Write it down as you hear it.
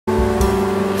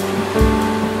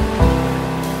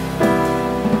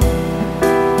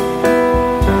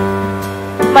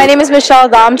My name is Mishal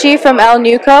Damji from El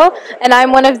Nuco, and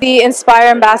I'm one of the Inspire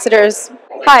ambassadors.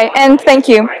 Hi, and thank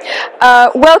you.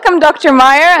 Welcome Dr.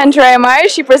 Maier, Andrea Maier.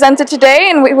 She presented today,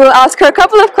 and we will ask her a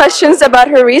couple of questions about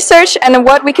her research and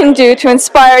what we can do to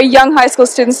inspire young high school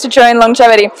students to join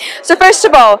longevity. So first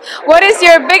of all, what is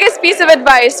your biggest piece of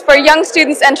advice for young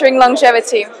students entering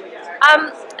longevity?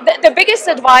 The biggest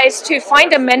advice to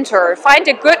find a mentor, find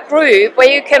a good group where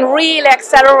you can really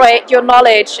accelerate your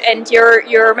knowledge and your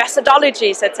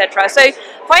methodologies, etc. So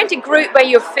find a group where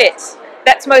you fit.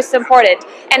 That's most important,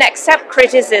 and accept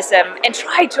criticism and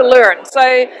try to learn. So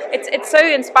it's so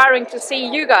inspiring to see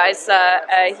you guys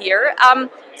here.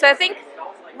 So I think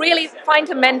really find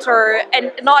a mentor,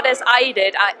 and not as I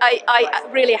did. I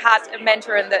really had a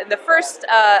mentor in the first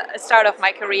start of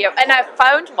my career, and I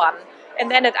found one, and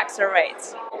then it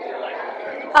accelerates.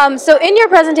 So in your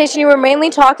presentation, you were mainly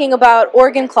talking about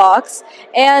organ clocks,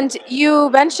 and you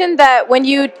mentioned that when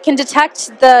you can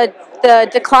detect the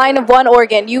decline of one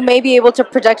organ, you may be able to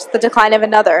predict the decline of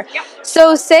another. Yep.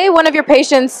 So say one of your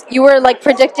patients, you were like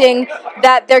predicting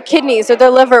that their kidneys or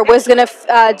their liver was going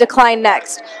to decline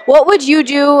next. What would you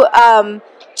do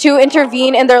to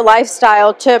intervene in their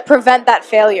lifestyle to prevent that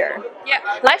failure? Yeah,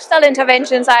 lifestyle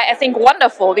interventions are, I think,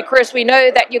 wonderful because we know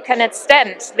that you can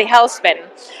extend the health span.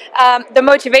 The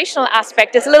motivational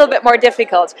aspect is a little bit more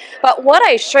difficult, but what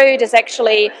I showed is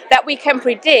actually that we can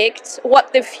predict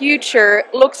what the future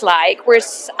looks like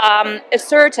with a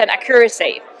certain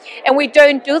accuracy, and we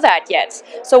don't do that yet.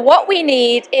 So what we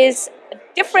need is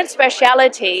different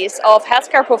specialities of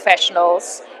healthcare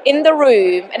professionals in the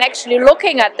room and actually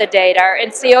looking at the data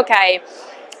and see, okay,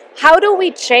 how do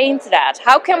we change that?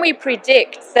 How can we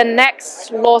predict the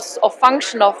next loss of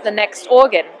function of the next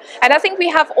organ? And I think we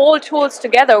have all tools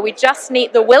together. We just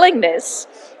need the willingness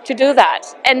to do that.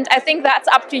 And I think that's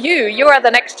up to you. You are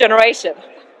the next generation.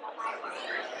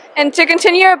 And to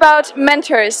continue about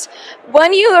mentors,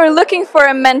 when you are looking for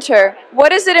a mentor,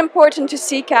 what is it important to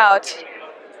seek out?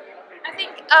 I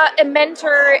think a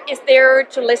mentor is there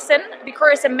to listen,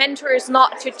 because a mentor is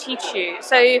not to teach you.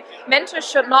 So mentors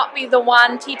should not be the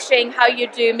one teaching how you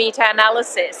do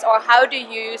meta-analysis, or how do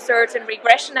you certain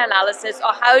regression analysis,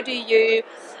 or how do you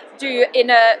do in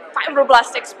a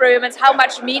fibroblast experiments, how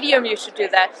much medium you should do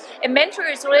that. A mentor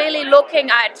is really looking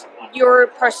at your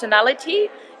personality,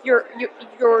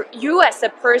 you as a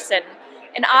person,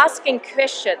 and asking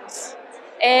questions.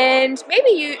 And maybe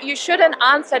you shouldn't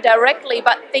answer directly,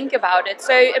 but think about it.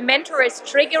 So a mentor is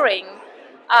triggering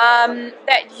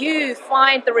that you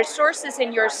find the resources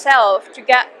in yourself to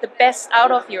get the best out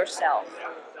of yourself.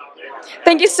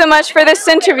 Thank you so much for this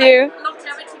interview.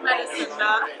 Longevity medicine.